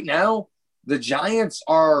 Right now, the Giants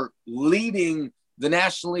are leading the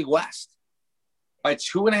National League West by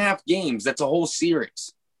 2.5 games. That's a whole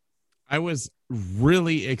series. I was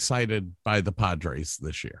really excited by the Padres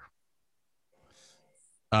this year.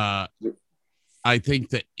 I think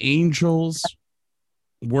the Angels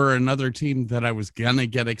were another team that I was going to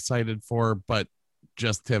get excited for, but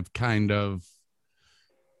just have kind of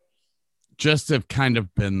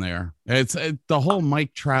been there. It's the whole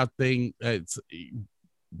Mike Trout thing. It's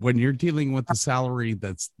when you're dealing with the salary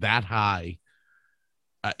that's that high,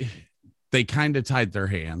 they kind of tied their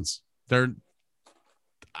hands.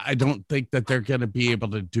 I don't think that they're going to be able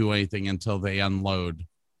to do anything until they unload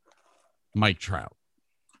Mike Trout.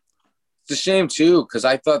 It's a shame too, because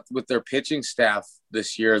I thought with their pitching staff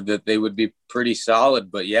this year that they would be pretty solid,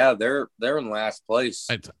 but yeah, they're in last place.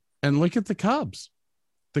 And look at the Cubs.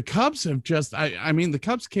 The Cubs have just, I mean, the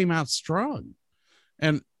Cubs came out strong,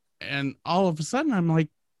 and all of a sudden I'm like,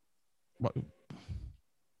 what?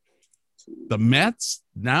 The Mets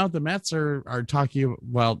are talking.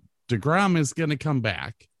 Well, DeGrom is going to come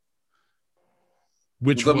back,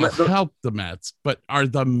 which will help the Mets. But are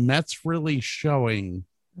the Mets really showing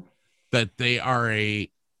that they are a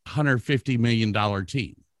 $150 million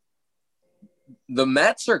team? The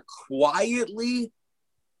Mets are quietly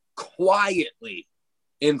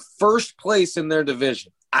in first place in their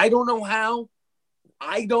division. I don't know how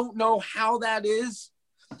that is.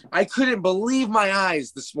 I couldn't believe my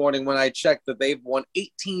eyes this morning when I checked that they've won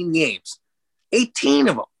 18 games. 18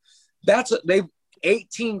 of them. They've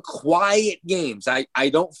 18 quiet games. I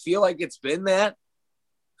don't feel like it's been that.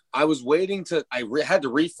 I was waiting had to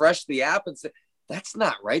refresh the app and say, that's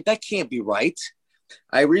not right. That can't be right.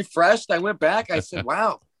 I refreshed. I went back. I said,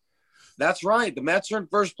 wow, that's right. The Mets are in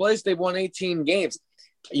first place. They've won 18 games.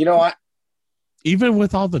 You know, even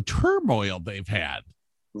with all the turmoil they've had.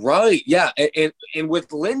 Right. Yeah. And with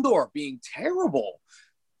Lindor being terrible.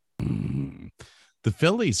 The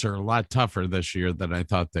Phillies are a lot tougher this year than I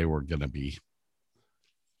thought they were going to be.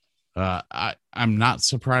 I'm not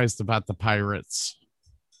surprised about the Pirates.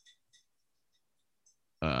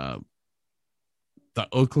 The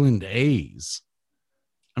Oakland A's.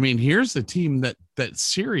 I mean, here's a team that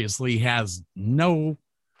seriously has no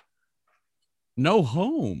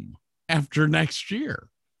home after next year.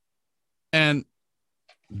 And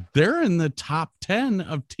they're in the top 10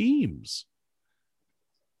 of teams.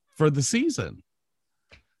 for the season.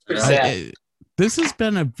 Pretty I- sad. I- this has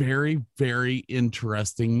been a very, very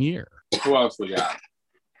interesting year. Who else we got?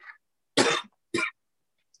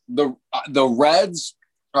 The Reds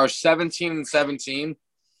are 17-17,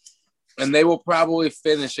 and they will probably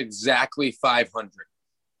finish exactly 500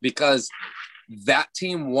 because that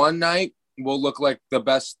team one night will look like the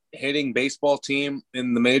best hitting baseball team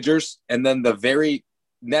in the majors, and then the very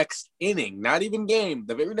next inning, not even game,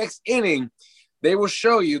 the very next inning, they will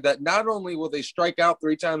show you that not only will they strike out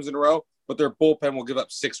 3 times in a row, but their bullpen will give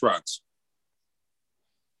up 6 runs.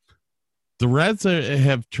 The Reds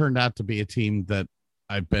have turned out to be a team that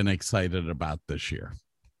I've been excited about this year.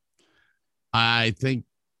 I think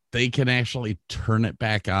they can actually turn it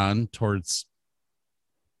back on towards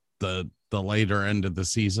the later end of the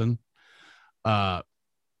season. I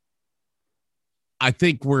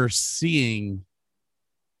think we're seeing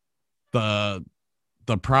the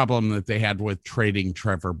problem that they had with trading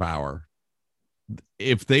Trevor Bauer.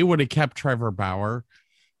 If they would have kept Trevor Bauer,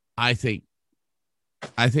 I think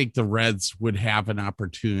the Reds would have an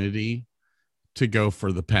opportunity to go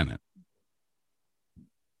for the pennant.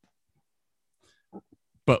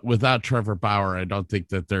 But without Trevor Bauer, I don't think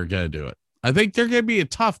that they're going to do it. I think they're going to be a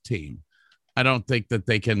tough team. I don't think that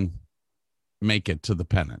they can make it to the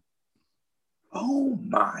pennant. Oh,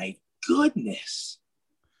 my goodness.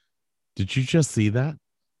 Did you just see that?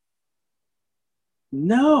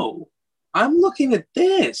 No, I'm looking at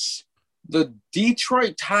this. The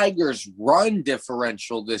Detroit Tigers run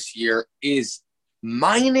differential this year is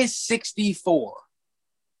minus 64.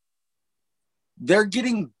 They're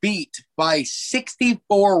getting beat by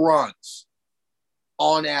 64 runs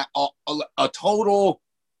on a total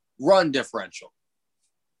run differential.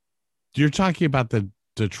 You're talking about the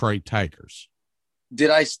Detroit Tigers. Did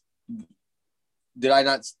I say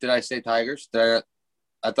Tigers? I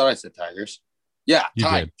thought I said Tigers. Yeah, You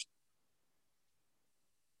Tigers. did.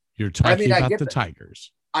 You're talking I about get the that.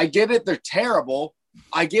 Tigers. I get it. They're terrible.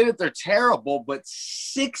 But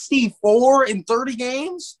 64 in 30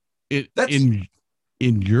 games? In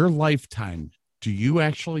your lifetime, do you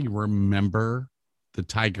actually remember the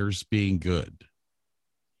Tigers being good?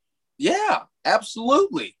 Yeah,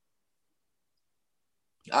 absolutely.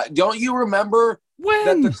 Don't you remember that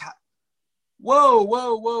When?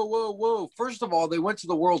 Whoa. First of all, they went to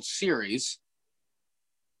the World Series.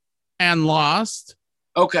 And lost?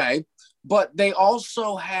 Okay. But they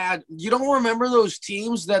also had, you don't remember those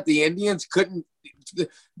teams that the Indians couldn't,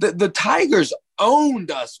 the Tigers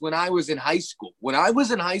owned us when I was in high school. When I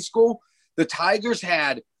was in high school, the Tigers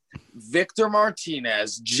had Victor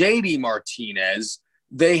Martinez, JD Martinez.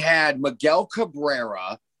 They had Miguel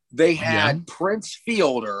Cabrera. They had Prince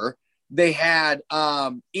Fielder. They had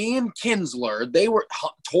Ian Kinsler. They were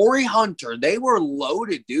Torrey Hunter. They were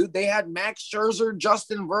loaded, dude. They had Max Scherzer,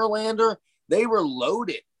 Justin Verlander. They were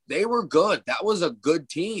loaded. They were good. That was a good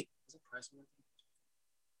team.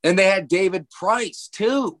 And they had David Price,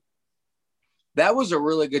 too. That was a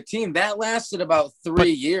really good team. That lasted about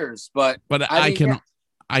 3 years. But I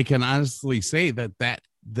can honestly say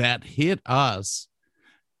that hit us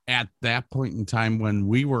at that point in time when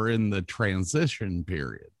we were in the transition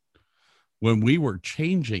period, when we were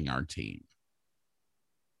changing our team.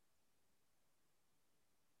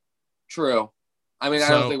 True. I mean, I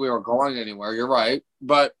don't think we were going anywhere. You're right.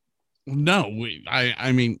 But no,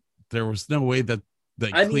 I mean, there was no way that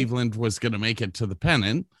Cleveland was going to make it to the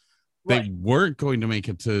pennant. Right. They weren't going to make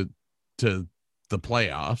it to the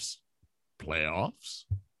playoffs. Playoffs?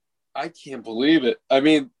 I can't believe it. I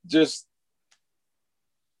mean,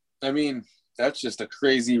 that's just a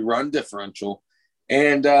crazy run differential.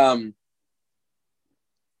 And the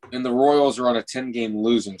Royals are on a 10-game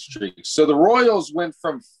losing streak. So the Royals went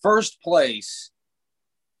from first place,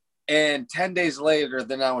 and 10 days later,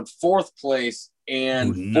 they're now in fourth place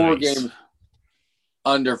and 4 games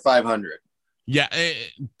under 500. Yeah,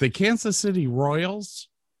 the Kansas City Royals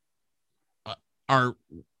are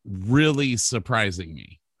really surprising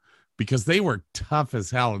me because they were tough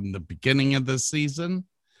as hell in the beginning of the season.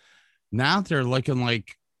 Now they're looking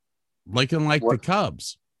like the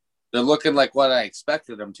Cubs. They're looking like what I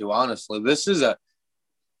expected them to, honestly.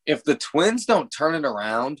 If the Twins don't turn it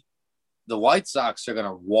around, the White Sox are going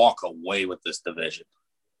to walk away with this division.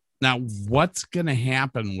 Now, what's going to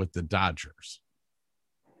happen with the Dodgers?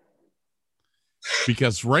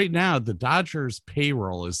 Because right now, the Dodgers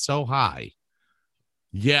payroll is so high,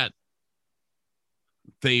 yet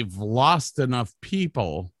they've lost enough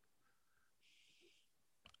people.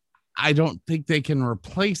 I don't think they can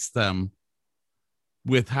replace them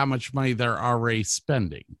with how much money they're already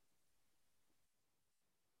spending.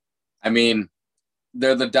 I mean,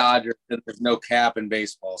 they're the Dodgers, and there's no cap in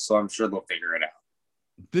baseball, so I'm sure they'll figure it out.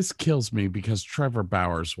 This kills me because Trevor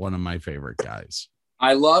Bauer's one of my favorite guys.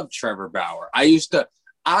 I love Trevor Bauer. I used to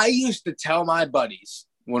tell my buddies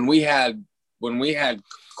when we had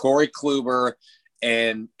Corey Kluber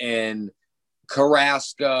and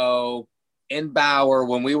Carrasco and Bauer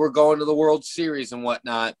when we were going to the World Series and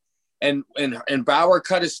whatnot, and Bauer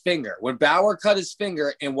cut his finger. When Bauer cut his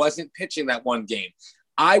finger and wasn't pitching that one game,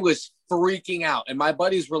 I was freaking out. And my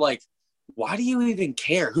buddies were like, why do you even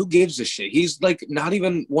care? Who gives a shit? He's like not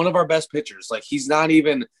even one of our best pitchers. Like he's not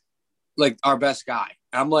even like our best guy.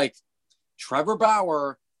 I'm like, Trevor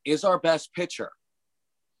Bauer is our best pitcher.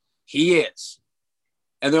 He is.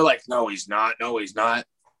 And they're like, no, he's not. No, he's not.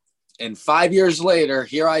 And 5 years later,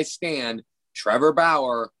 here I stand. Trevor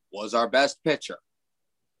Bauer was our best pitcher.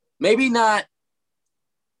 Maybe not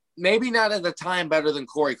at the time better than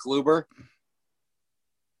Corey Kluber,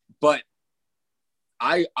 but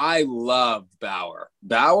I loved Bauer.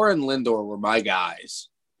 Bauer and Lindor were my guys.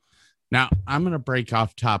 Now, I'm going to break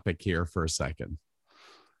off topic here for a second.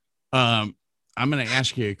 I'm going to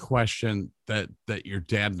ask you a question that your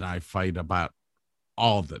dad and I fight about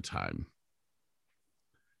all the time.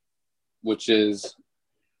 Which is?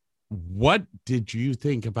 What did you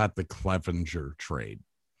think about the Clevenger trade?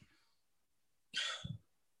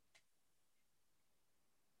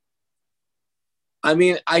 I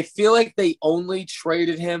mean, I feel like they only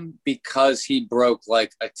traded him because he broke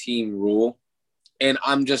like a team rule. And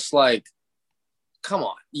I'm just like, come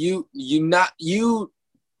on, you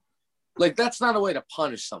like, that's not a way to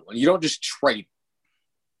punish someone. You don't just trade.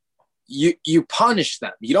 You punish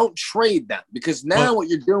them. You don't trade them, because now what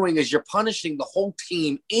you're doing is you're punishing the whole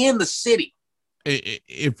team and the city.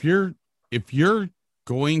 If you're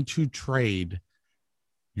going to trade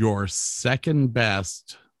your second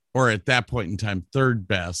best, or at that point in time, third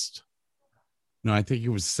best, no, I think it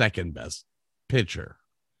was second best pitcher,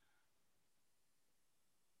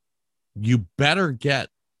 you better get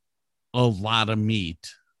a lot of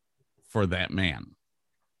meat for that man.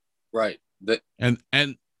 Right. And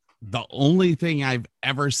the only thing I've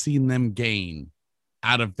ever seen them gain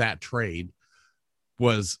out of that trade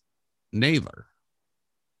was Naylor.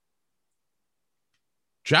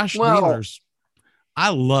 Naylor's, I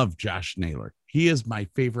love Josh Naylor. He is my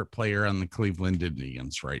favorite player on the Cleveland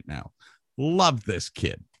Indians right now. Love this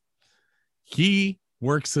kid. He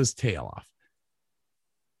works his tail off.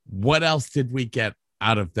 What else did we get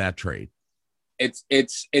out of that trade?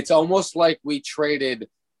 It's almost like we traded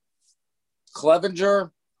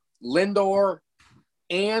Clevenger, Lindor,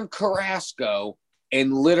 and Carrasco,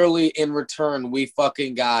 and literally in return we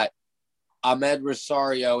fucking got Ahmed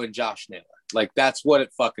Rosario and Josh Naylor. Like, that's what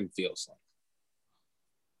it fucking feels like.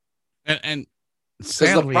 And because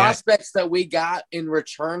the prospects that we got in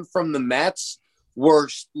return from the Mets were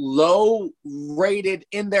low rated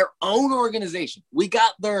in their own organization. We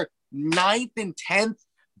got their 9th and 10th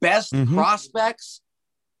best prospects.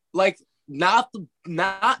 Like, not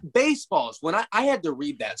baseballs. When I had to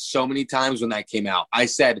read that so many times when that came out, I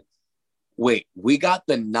said, wait, we got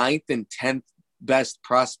the 9th and 10th best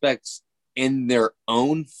prospects in their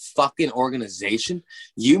own fucking organization?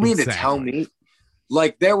 You mean to tell me,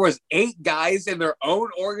 like, there was 8 guys in their own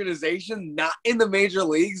organization, not in the major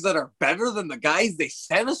leagues, that are better than the guys they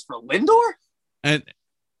sent us for Lindor? And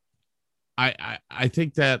I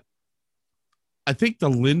think the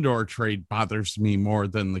Lindor trade bothers me more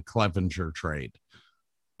than the Clevenger trade.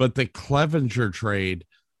 But the Clevenger trade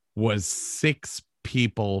was 6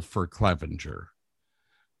 people for Clevenger.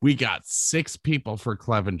 We got 6 people for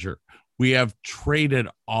Clevenger. We have traded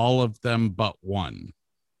all of them but one,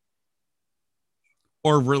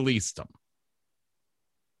 or released them.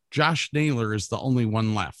 Josh Naylor is the only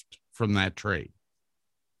one left from that trade.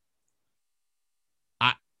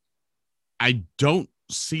 I don't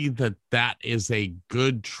see that is a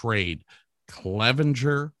good trade.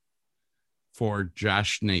 Clevenger for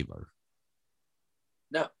Josh Naylor.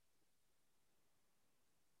 No.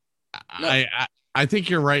 I think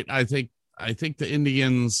you're right. I think the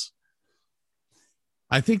Indians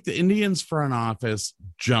front office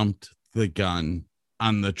jumped the gun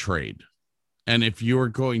on the trade. And if you were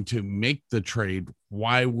going to make the trade,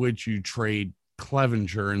 why would you trade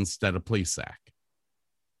Clevenger instead of Plesac?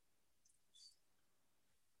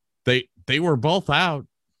 They were both out.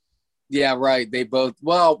 Yeah, right. They both,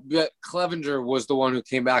 well, Clevenger was the one who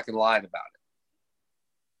came back and lied about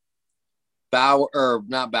it.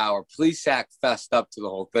 Plesac fessed up to the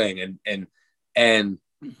whole thing, and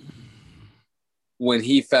when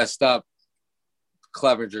he fessed up,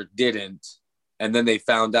 Clevenger didn't, and then they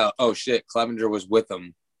found out, oh shit, Clevenger was with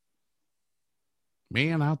him.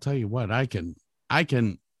 Man, I'll tell you what, I can I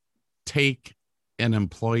can take an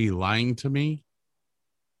employee lying to me.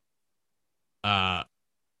 I'm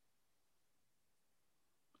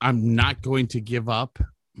not going to give up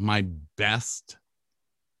my best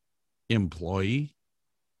employee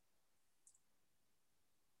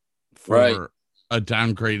for a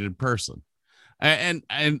downgraded person. And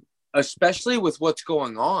especially with what's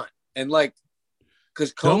going on. And like,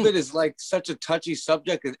 because COVID is like such a touchy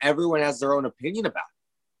subject and everyone has their own opinion about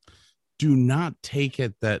it. Do not take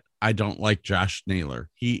it that I don't like Josh Naylor.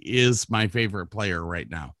 He is my favorite player right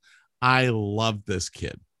now. I love this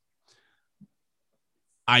kid.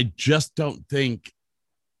 I just don't think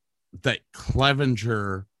that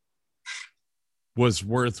Clevenger was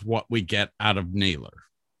worth what we get out of Naylor.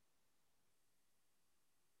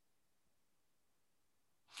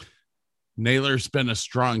 Naylor's been a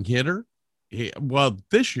strong hitter.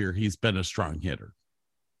 This year he's been a strong hitter.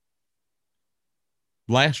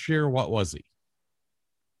 Last year, what was he?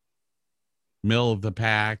 Middle of the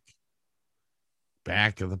pack,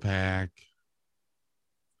 back of the pack.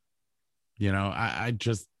 You know,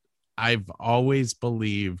 I've always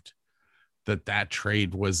believed that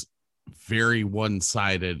trade was very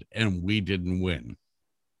one-sided and we didn't win.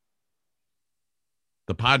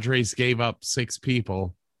 The Padres gave up 6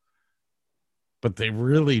 people, but they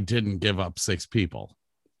really didn't give up 6 people.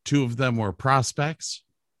 2 of them were prospects.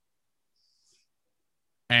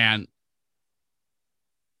 And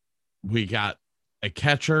we got a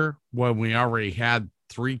catcher when we already had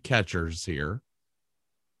 3 catchers here.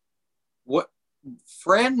 What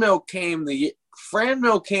Franmil came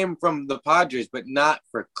from the Padres, but not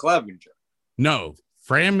for Clevenger. No,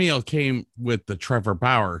 Franmil came with the Trevor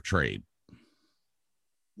Bauer trade.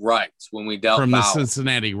 Right, when we dealt from Bauer. The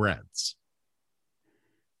Cincinnati Reds.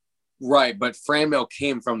 Right, but Franmil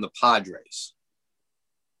came from the Padres.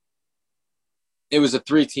 It was a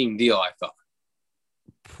 3-team deal, I thought.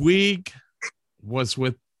 Puig was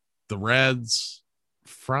with the Reds.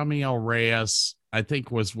 Franmil Reyes, I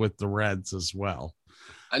think, was with the Reds as well.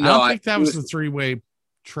 I don't think that was a 3-way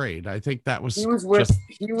trade. I think that was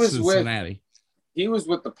Cincinnati. He was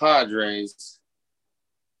with the Padres.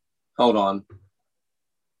 Hold on.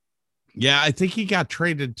 Yeah, I think he got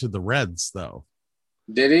traded to the Reds, though.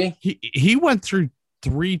 Did he? He went through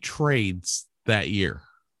 3 trades that year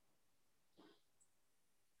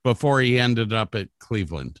before he ended up at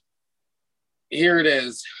Cleveland. Here it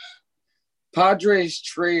is. Padres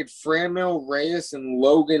trade Franmil Reyes and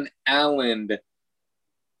Logan Allen.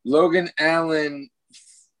 Logan Allen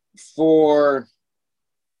for...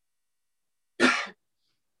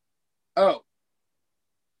 Oh.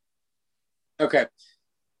 Okay.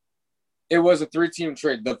 It was a 3-team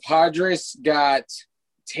trade. The Padres got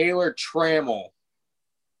Taylor Trammell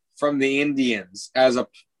from the Indians as a...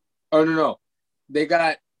 Oh, no. They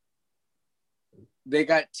got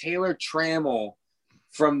Taylor Trammell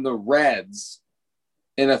from the Reds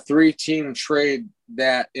in a 3-team trade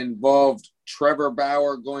that involved Trevor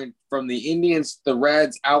Bauer going from the Indians to the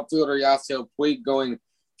Reds, outfielder Yasiel Puig going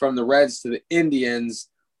from the Reds to the Indians,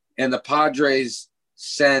 and the Padres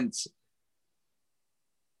sent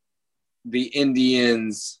the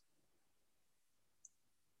Indians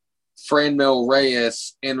Franmil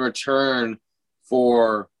Reyes in return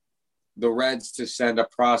for the Reds to send a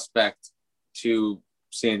prospect to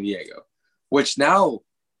San Diego, which now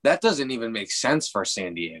that doesn't even make sense for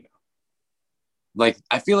San Diego. Like,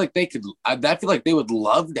 I feel like they would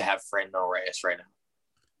love to have Franmil Reyes right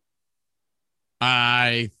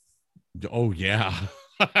now. Oh yeah.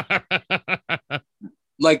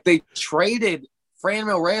 Like, they traded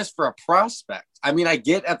Franmil Reyes for a prospect. I mean, I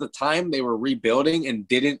get at the time they were rebuilding and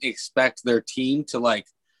didn't expect their team to like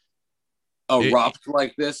erupt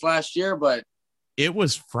like this last year, but it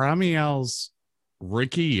was Franmil's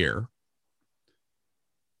rookie year.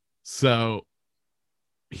 So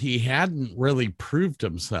he hadn't really proved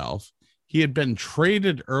himself. He had been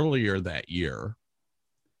traded earlier that year.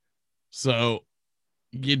 So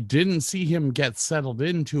you didn't see him get settled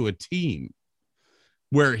into a team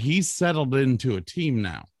where he's settled into a team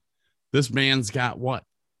now. This man's got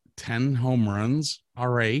 10 home runs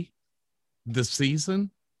already this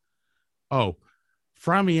season? Oh,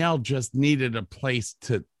 Franmil just needed a place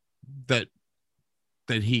that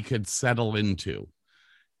he could settle into,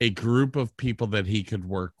 a group of people that he could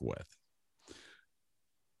work with.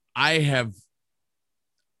 I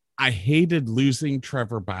hated losing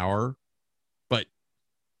Trevor Bauer, but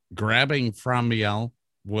grabbing Franmil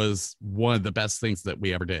was one of the best things that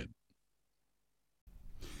we ever did.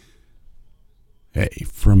 Hey,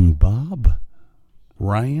 from Bob,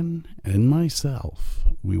 Ryan, and myself,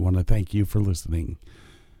 we want to thank you for listening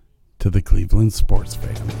to the Cleveland Sports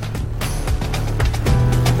Fan.